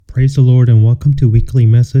Praise the Lord and welcome to weekly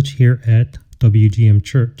message here at WGM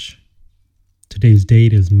Church. Today's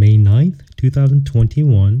date is May 9th,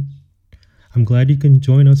 2021. I'm glad you can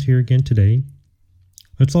join us here again today.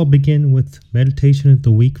 Let's all begin with meditation of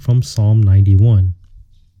the week from Psalm 91.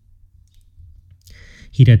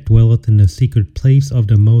 He that dwelleth in the secret place of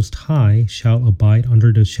the Most High shall abide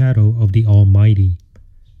under the shadow of the Almighty.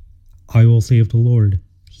 I will say of the Lord,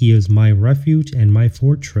 He is my refuge and my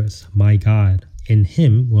fortress, my God. In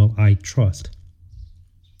him will I trust.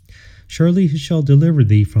 Surely he shall deliver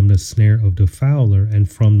thee from the snare of the fowler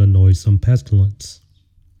and from the noisome pestilence.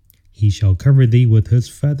 He shall cover thee with his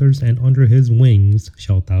feathers, and under his wings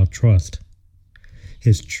shalt thou trust.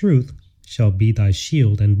 His truth shall be thy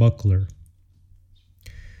shield and buckler.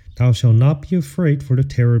 Thou shalt not be afraid for the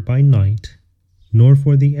terror by night, nor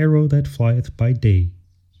for the arrow that flieth by day,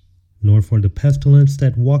 nor for the pestilence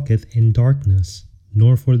that walketh in darkness,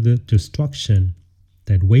 nor for the destruction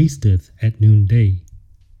that wasteth at noonday.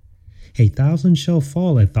 1,000 shall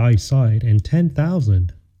fall at thy side, and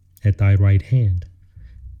 10,000 at thy right hand,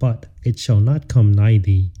 but it shall not come nigh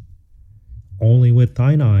thee. Only with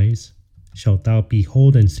thine eyes shalt thou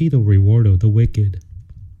behold and see the reward of the wicked.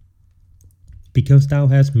 Because thou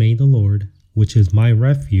hast made the Lord, which is my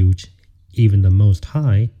refuge, even the Most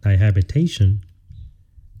High, thy habitation,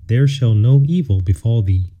 there shall no evil befall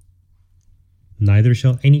thee. Neither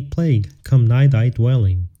shall any plague come nigh thy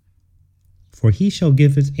dwelling. For he shall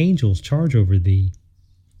give his angels charge over thee,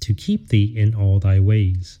 to keep thee in all thy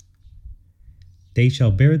ways. They shall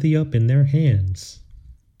bear thee up in their hands,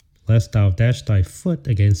 lest thou dash thy foot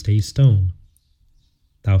against a stone.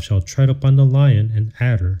 Thou shalt tread upon the lion and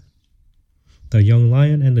adder. The young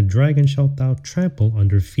lion and the dragon shalt thou trample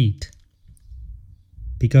under feet.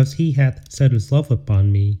 Because he hath set his love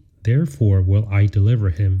upon me, therefore will I deliver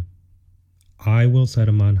him. I will set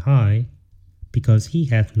him on high, because he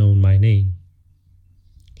hath known my name.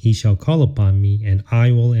 He shall call upon me, and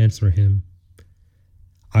I will answer him.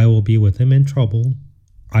 I will be with him in trouble.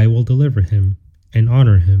 I will deliver him and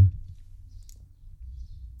honor him.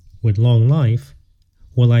 With long life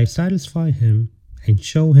will I satisfy him and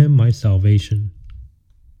show him my salvation.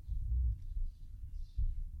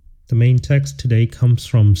 The main text today comes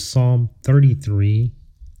from Psalm 33,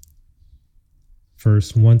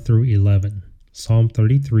 verse 1 through 11. Psalm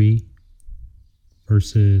 33,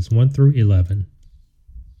 verses 1 through 11.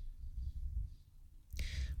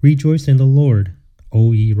 Rejoice in the Lord,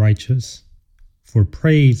 O ye righteous, for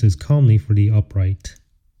praise is comely for the upright.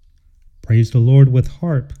 Praise the Lord with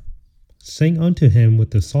harp. Sing unto him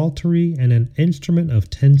with the psaltery and an instrument of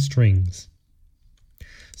 10 strings.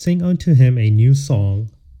 Sing unto him a new song.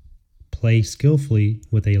 Play skillfully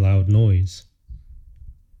with a loud noise.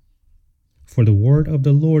 For the word of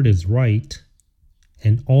the Lord is right,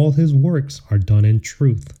 and all his works are done in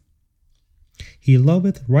truth. He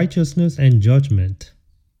loveth righteousness and judgment.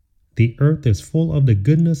 The earth is full of the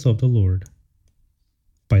goodness of the Lord.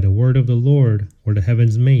 By the word of the Lord were the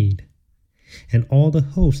heavens made, and all the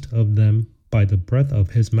host of them by the breath of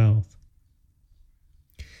his mouth.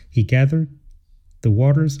 He gathered the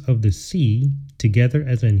waters of the sea together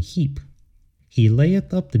as an heap. He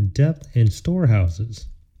layeth up the depth in storehouses.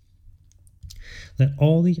 Let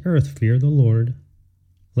all the earth fear the Lord.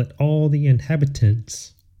 Let all the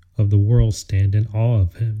inhabitants of the world stand in awe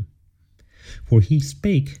of him. For he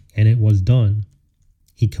spake, and it was done.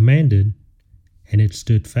 He commanded, and it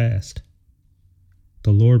stood fast.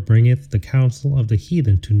 The Lord bringeth the counsel of the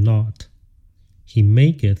heathen to naught. He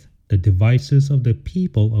maketh the devices of the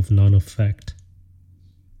people of none effect.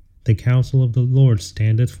 The counsel of the Lord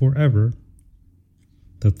standeth forever,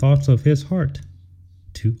 the thoughts of his heart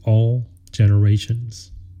to all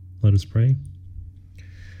generations. Let us pray.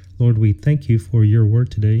 Lord, we thank you for your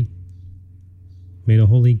word today. May the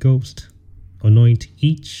Holy Ghost anoint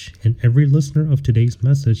each and every listener of today's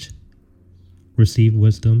message, receive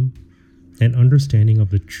wisdom and understanding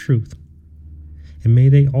of the truth. And may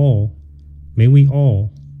we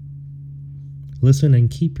all listen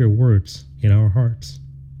and keep your words in our hearts.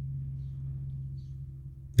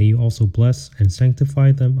 May you also bless and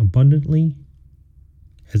sanctify them abundantly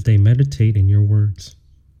as they meditate in your words.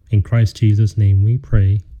 In Christ Jesus' name we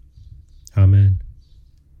pray. Amen.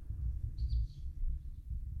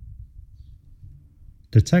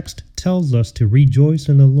 The text tells us to rejoice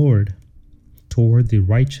in the Lord toward the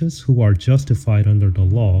righteous who are justified under the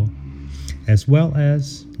law, as well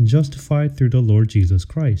as justified through the Lord Jesus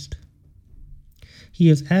Christ. He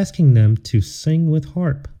is asking them to sing with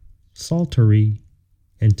harp, psaltery,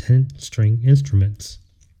 and 10-string instruments.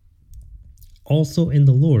 Also in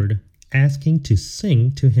the Lord, asking to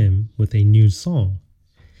sing to him with a new song,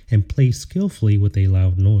 and play skillfully with a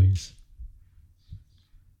loud noise.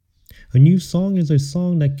 A new song is a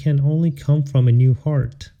song that can only come from a new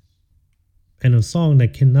heart, and a song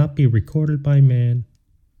that cannot be recorded by man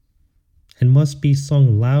and must be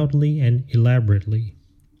sung loudly and elaborately.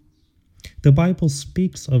 The Bible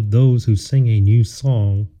speaks of those who sing a new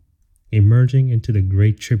song emerging into the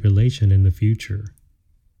great tribulation in the future.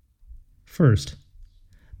 First,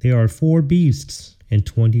 there are 4 beasts and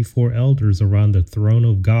 24 elders around the throne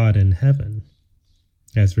of God in heaven,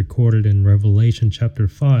 as recorded in Revelation chapter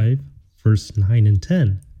 5, verse 9 and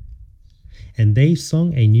 10. And they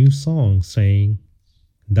sung a new song, saying,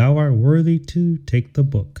 Thou art worthy to take the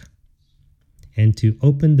book, and to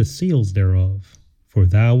open the seals thereof, for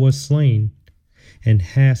thou wast slain, and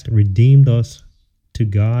hast redeemed us to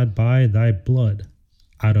God by thy blood,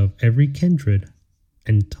 out of every kindred,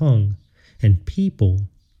 and tongue, and people,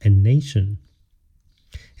 and nation,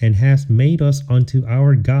 and hast made us unto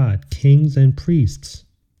our God kings and priests,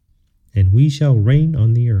 and we shall reign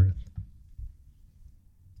on the earth.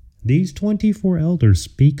 These 24 elders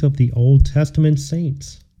speak of the Old Testament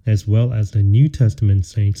saints, as well as the New Testament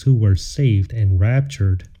saints who were saved and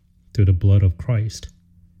raptured through the blood of Christ,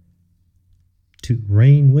 to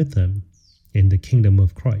reign with them in the kingdom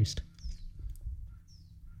of Christ.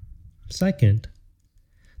 Second,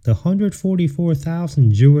 the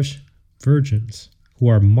 144,000 Jewish virgins who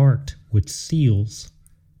are marked with seals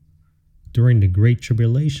during the Great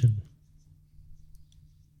Tribulation.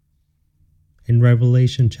 In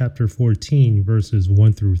Revelation chapter 14, verses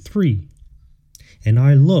 1 through 3, And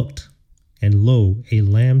I looked, and lo, a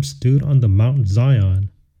Lamb stood on the Mount Zion,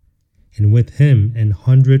 and with him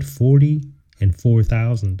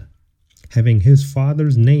 144,000, having his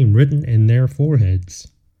Father's name written in their foreheads.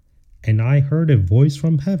 And I heard a voice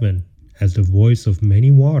from heaven, as the voice of many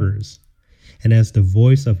waters, and as the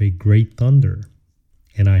voice of a great thunder.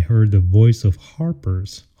 And I heard the voice of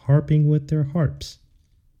harpers harping with their harps.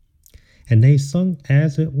 And they sung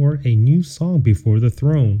as it were a new song before the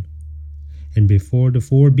throne, and before the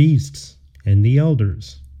 4 beasts and the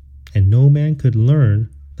elders. And no man could learn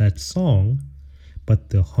that song but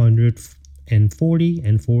the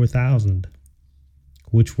 144,000,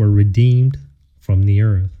 which were redeemed from the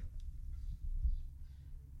earth.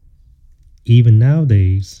 Even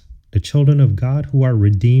nowadays, the children of God who are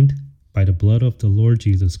redeemed by the blood of the Lord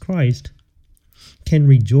Jesus Christ can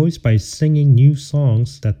rejoice by singing new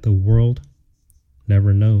songs that the world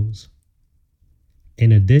never knows.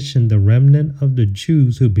 In addition, the remnant of the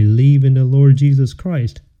Jews who believe in the Lord Jesus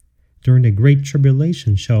Christ during the Great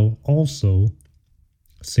Tribulation shall also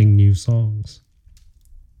sing new songs.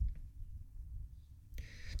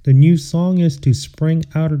 The new song is to spring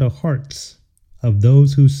out of the hearts of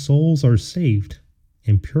those whose souls are saved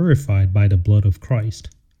and purified by the blood of Christ.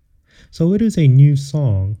 So it is a new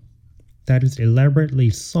song that is elaborately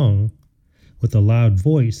sung with a loud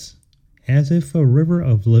voice, as if a river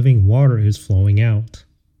of living water is flowing out.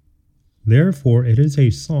 Therefore, it is a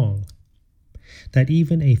song that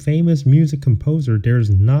even a famous music composer dares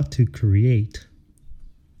not to create,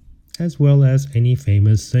 as well as any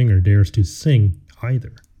famous singer dares to sing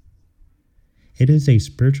either. It is a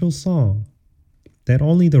spiritual song that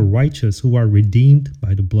only the righteous who are redeemed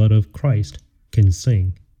by the blood of Christ can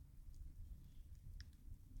sing.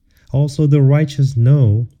 Also, the righteous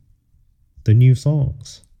know the new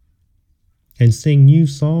songs and sing new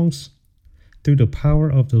songs through the power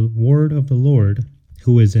of the word of the Lord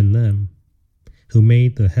who is in them, who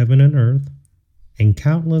made the heaven and earth and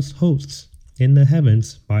countless hosts in the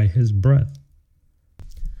heavens by his breath.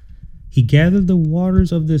 He gathered the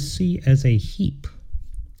waters of the sea as a heap.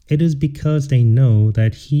 It is because they know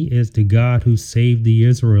that he is the God who saved the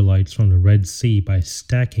Israelites from the Red Sea by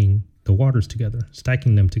stacking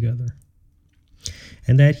them together.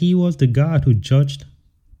 And that he was the God who judged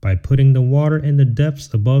by putting the water in the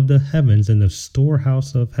depths above the heavens in the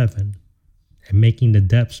storehouse of heaven, and making the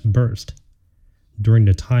depths burst during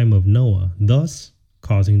the time of Noah, thus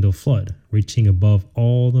causing the flood, reaching above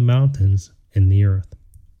all the mountains in the earth.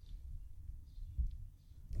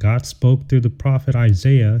 God spoke through the prophet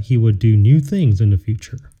Isaiah he would do new things in the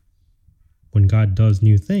future. When God does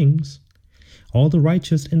new things, all the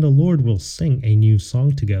righteous in the Lord will sing a new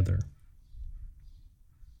song together.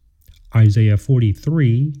 Isaiah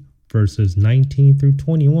 43, verses 19 through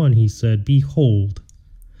 21, he said, Behold,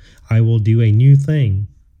 I will do a new thing.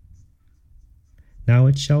 Now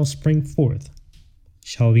it shall spring forth.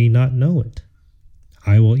 Shall we not know it?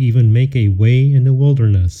 I will even make a way in the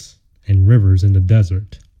wilderness and rivers in the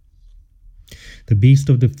desert. The beasts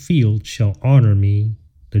of the field shall honor me,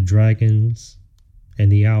 the dragons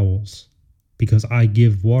and the owls, because I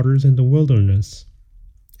give waters in the wilderness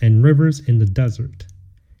and rivers in the desert,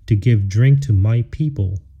 to give drink to my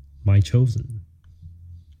people, my chosen.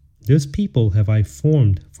 This people have I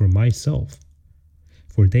formed for myself,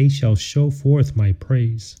 for they shall show forth my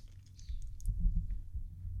praise.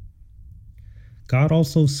 God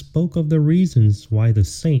also spoke of the reasons why the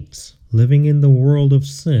saints living in the world of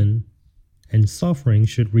sin and suffering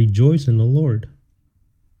should rejoice in the Lord.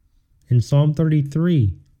 In Psalm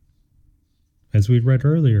 33, as we read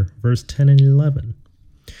earlier, verse 10 and 11,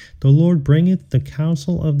 the Lord bringeth the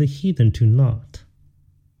counsel of the heathen to naught.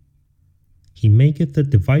 He maketh the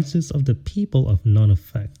devices of the people of none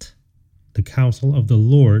effect. The counsel of the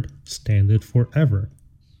Lord standeth forever,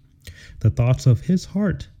 the thoughts of his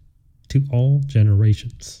heart to all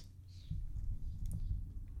generations.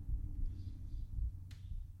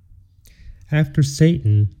 After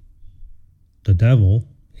Satan, the devil,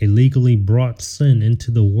 illegally brought sin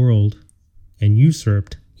into the world and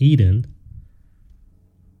usurped Eden,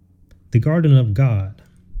 the garden of God,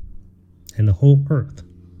 and the whole earth,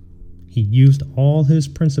 he used all his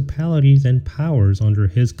principalities and powers under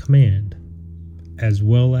his command, as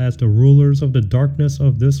well as the rulers of the darkness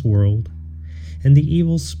of this world and the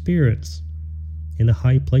evil spirits in the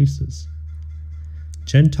high places.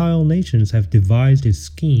 Gentile nations have devised a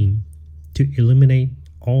scheme to eliminate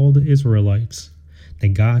all the Israelites that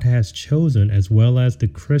God has chosen, as well as the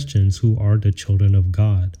Christians who are the children of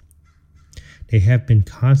God. They have been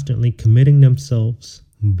constantly committing themselves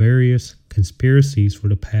various conspiracies for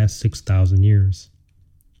the past 6,000 years.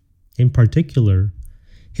 In particular,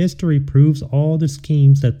 history proves all the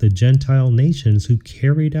schemes that the Gentile nations who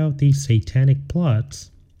carried out these satanic plots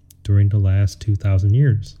during the last 2,000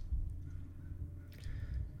 years.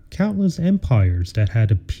 Countless empires that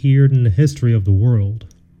had appeared in the history of the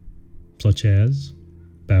world, such as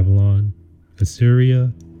Babylon,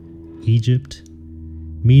 Assyria, Egypt,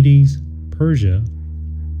 Medes, Persia,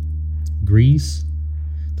 Greece,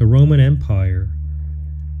 the Roman Empire,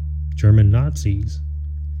 German Nazis,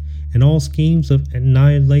 and all schemes of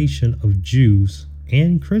annihilation of Jews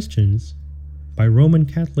and Christians by Roman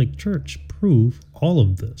Catholic Church prove all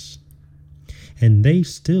of this. And they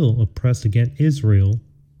still oppress against Israel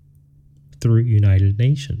through United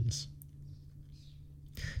Nations.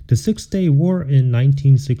 The Six-Day War in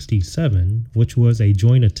 1967, which was a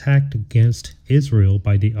joint attack against Israel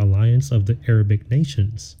by the alliance of the Arabic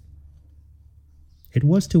nations, it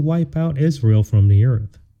was to wipe out Israel from the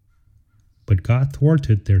earth, but God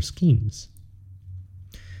thwarted their schemes.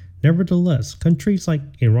 Nevertheless, countries like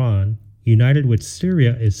Iran, united with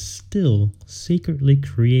Syria, is still secretly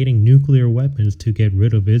creating nuclear weapons to get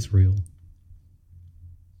rid of Israel.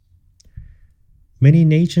 Many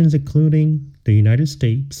nations, including the United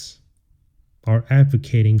States, are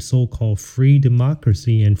advocating so-called free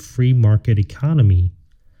democracy and free market economy,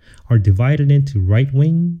 are divided into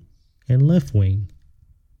right-wing and left-wing,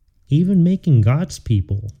 even making God's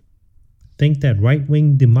people think that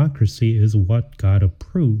right-wing democracy is what God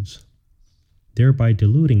approves, thereby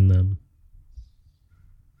deluding them.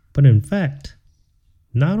 But in fact,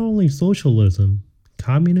 not only socialism,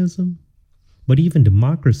 communism, but even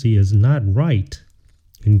democracy is not right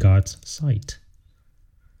in God's sight.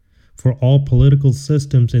 For all political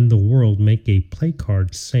systems in the world make a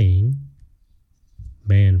placard saying,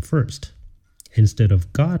 man first, instead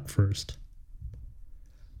of God first.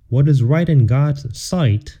 What is right in God's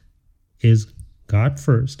sight is God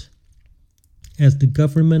first, as the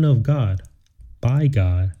government of God, by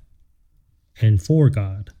God, and for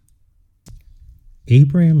God.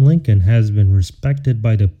 Abraham Lincoln has been respected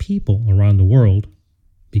by the people around the world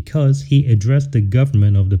because he addressed the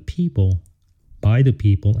government of the people, by the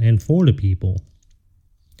people, and for the people.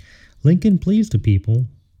 Lincoln pleased the people,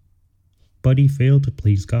 but he failed to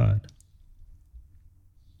please God.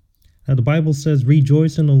 Now the Bible says,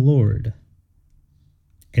 rejoice in the Lord.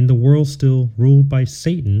 In the world still ruled by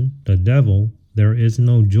Satan, the devil, there is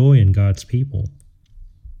no joy in God's people.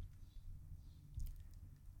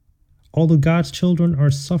 Although God's children are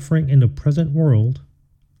suffering in the present world,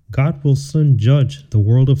 God will soon judge the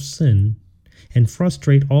world of sin and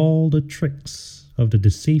frustrate all the tricks of the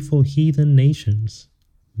deceitful heathen nations,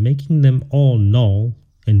 making them all null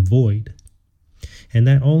and void, and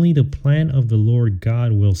that only the plan of the Lord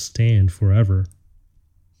God will stand forever.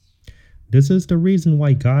 This is the reason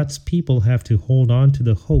why God's people have to hold on to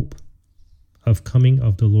the hope of coming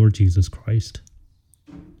of the Lord Jesus Christ.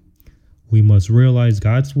 We must realize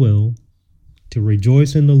God's will, to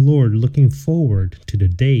rejoice in the Lord, looking forward to the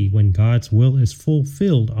day when God's will is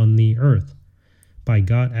fulfilled on the earth by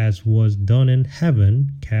God, as was done in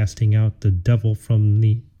heaven, casting out the devil from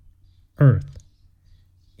the earth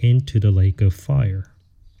into the lake of fire.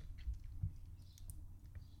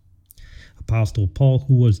 Apostle Paul,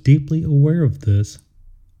 who was deeply aware of this,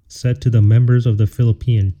 said to the members of the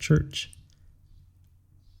Philippian church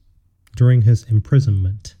during his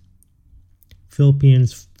imprisonment.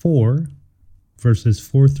 Philippians 4, verses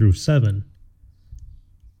 4 through 7.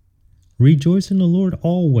 Rejoice in the Lord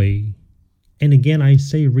always, and again I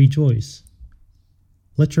say rejoice.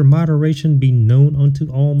 Let your moderation be known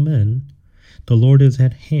unto all men. The Lord is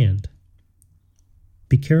at hand.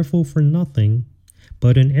 Be careful for nothing,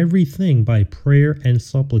 but in everything by prayer and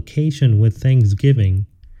supplication with thanksgiving,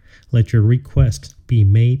 let your requests be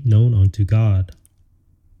made known unto God.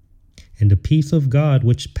 And the peace of God,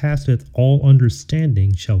 which passeth all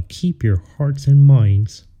understanding, shall keep your hearts and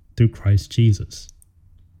minds through Christ Jesus.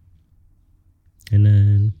 And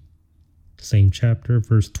then, same chapter,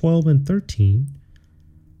 verse 12 and 13.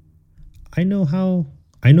 I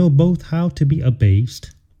know both how to be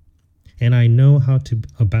abased, and I know how to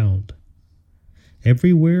abound.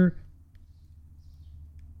 Everywhere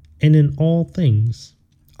and in all things,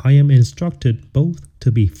 I am instructed both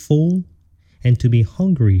to be full and to be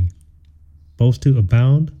hungry, both to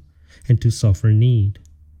abound and to suffer need.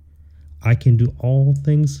 I can do all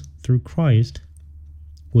things through Christ,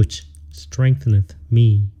 which strengtheneth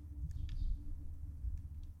me.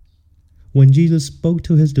 When Jesus spoke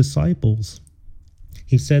to his disciples,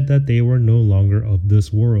 he said that they were no longer of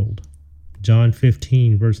this world. John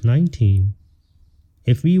 15, verse 19.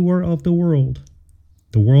 If we were of the world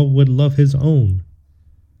would love his own.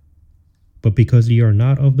 But because ye are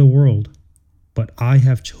not of the world, but I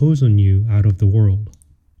have chosen you out of the world,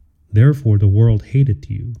 therefore the world hateth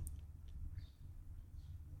you.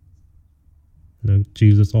 Now,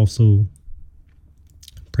 Jesus also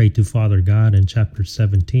prayed to Father God in chapter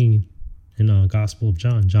 17 in the Gospel of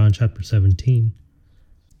John, John chapter 17.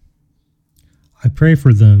 I pray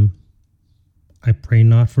for them. I pray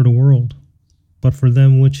not for the world, but for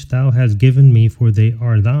them which thou hast given me, for they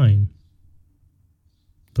are thine.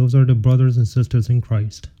 Those are the brothers and sisters in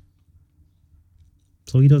Christ.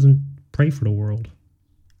 So he doesn't pray for the world.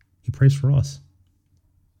 He prays for us.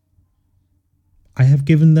 I have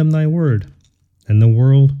given them thy word, and the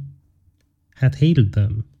world hath hated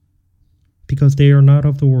them, because they are not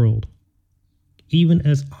of the world, even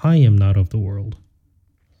as I am not of the world.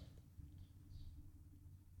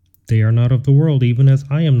 They are not of the world, even as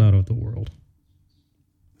I am not of the world.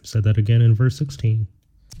 I said that again in verse 16.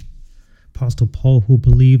 Apostle Paul, who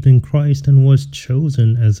believed in Christ and was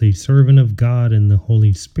chosen as a servant of God in the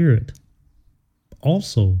Holy Spirit,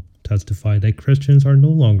 also testified that Christians are no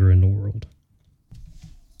longer in the world.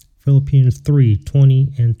 Philippians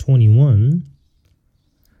 3:20 and 21.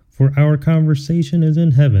 For our conversation is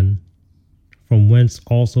in heaven, from whence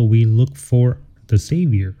also we look for the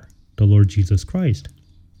Savior, the Lord Jesus Christ,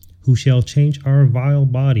 who shall change our vile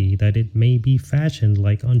body, that it may be fashioned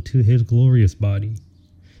like unto his glorious body,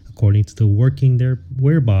 according to the working there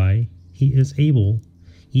whereby he is able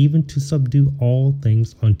even to subdue all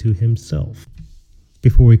things unto himself.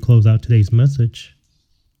 Before we close out today's message,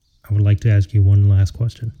 I would like to ask you one last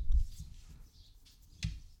question.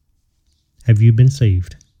 Have you been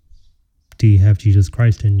saved? Do you have Jesus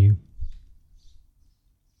Christ in you?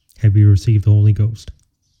 Have you received the Holy Ghost?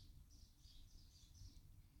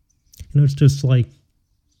 It's just like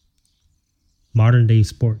modern day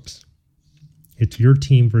sports. It's your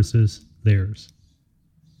team versus theirs.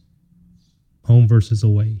 Home versus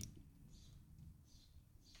away.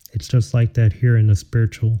 It's just like that here in the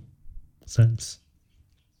spiritual sense.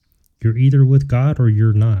 You're either with God or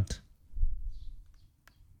you're not.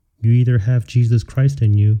 You either have Jesus Christ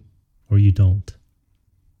in you or you don't.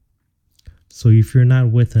 So if you're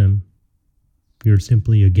not with him, you're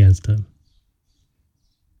simply against him.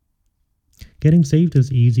 Getting saved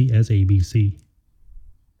is easy as ABC.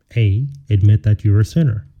 A, admit that you're a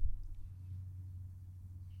sinner.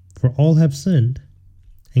 For all have sinned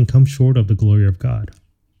and come short of the glory of God.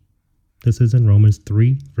 This is in Romans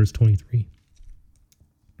 3, verse 23.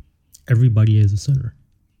 Everybody is a sinner.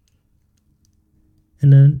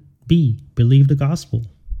 And then B, believe the gospel.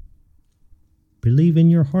 Believe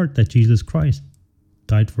in your heart that Jesus Christ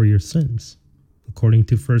died for your sins, according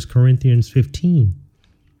to 1 Corinthians 15.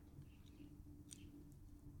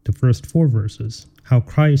 The first 4 verses, how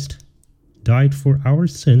Christ died for our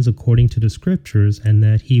sins according to the scriptures, and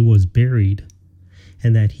that he was buried,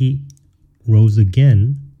 and that he rose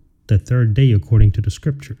again the 3rd day according to the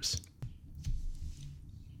scriptures.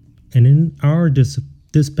 And in our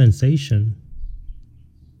dispensation,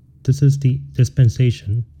 this is the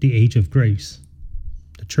dispensation, the age of grace,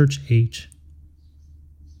 the church age.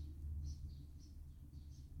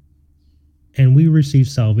 And we receive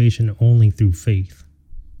salvation only through faith,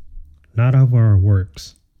 not of our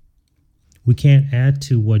works. We can't add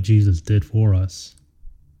to what Jesus did for us.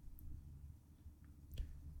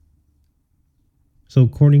 So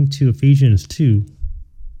according to Ephesians 2,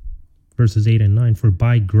 verses 8 and 9, for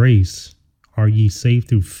by grace are ye saved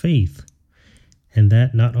through faith, and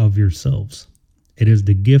that not of yourselves. It is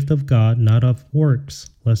the gift of God, not of works,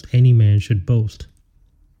 lest any man should boast.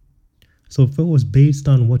 So if it was based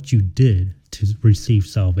on what you did to receive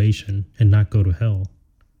salvation and not go to hell,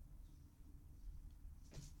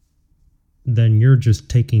 then you're just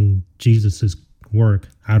taking Jesus's work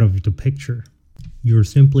out of the picture. You're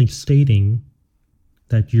simply stating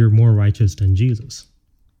that you're more righteous than Jesus.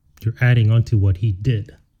 You're adding on to what he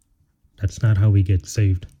did. That's not how we get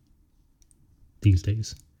saved these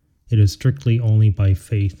days. It is strictly only by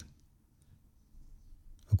faith,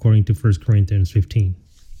 according to 1 Corinthians 15.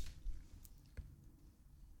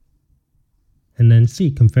 And then C,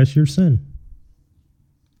 confess your sin.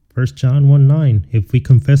 1 John 1:9, if we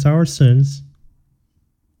confess our sins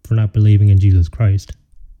for not believing in Jesus Christ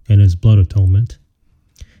and his blood atonement,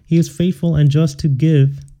 he is faithful and just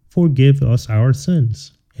to forgive us our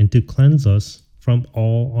sins and to cleanse us from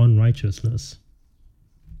all unrighteousness.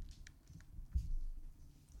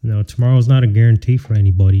 Now, tomorrow is not a guarantee for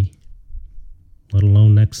anybody, let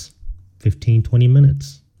alone next 15, 20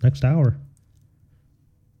 minutes, next hour.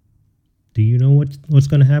 Do you know what's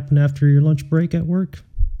going to happen after your lunch break at work?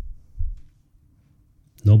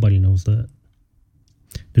 Nobody knows that.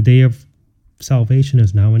 The day of salvation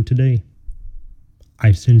is now and today.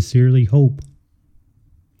 I sincerely hope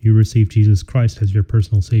you receive Jesus Christ as your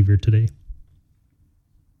personal Savior today.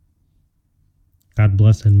 God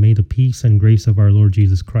bless, and may the peace and grace of our Lord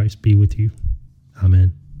Jesus Christ be with you.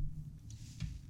 Amen.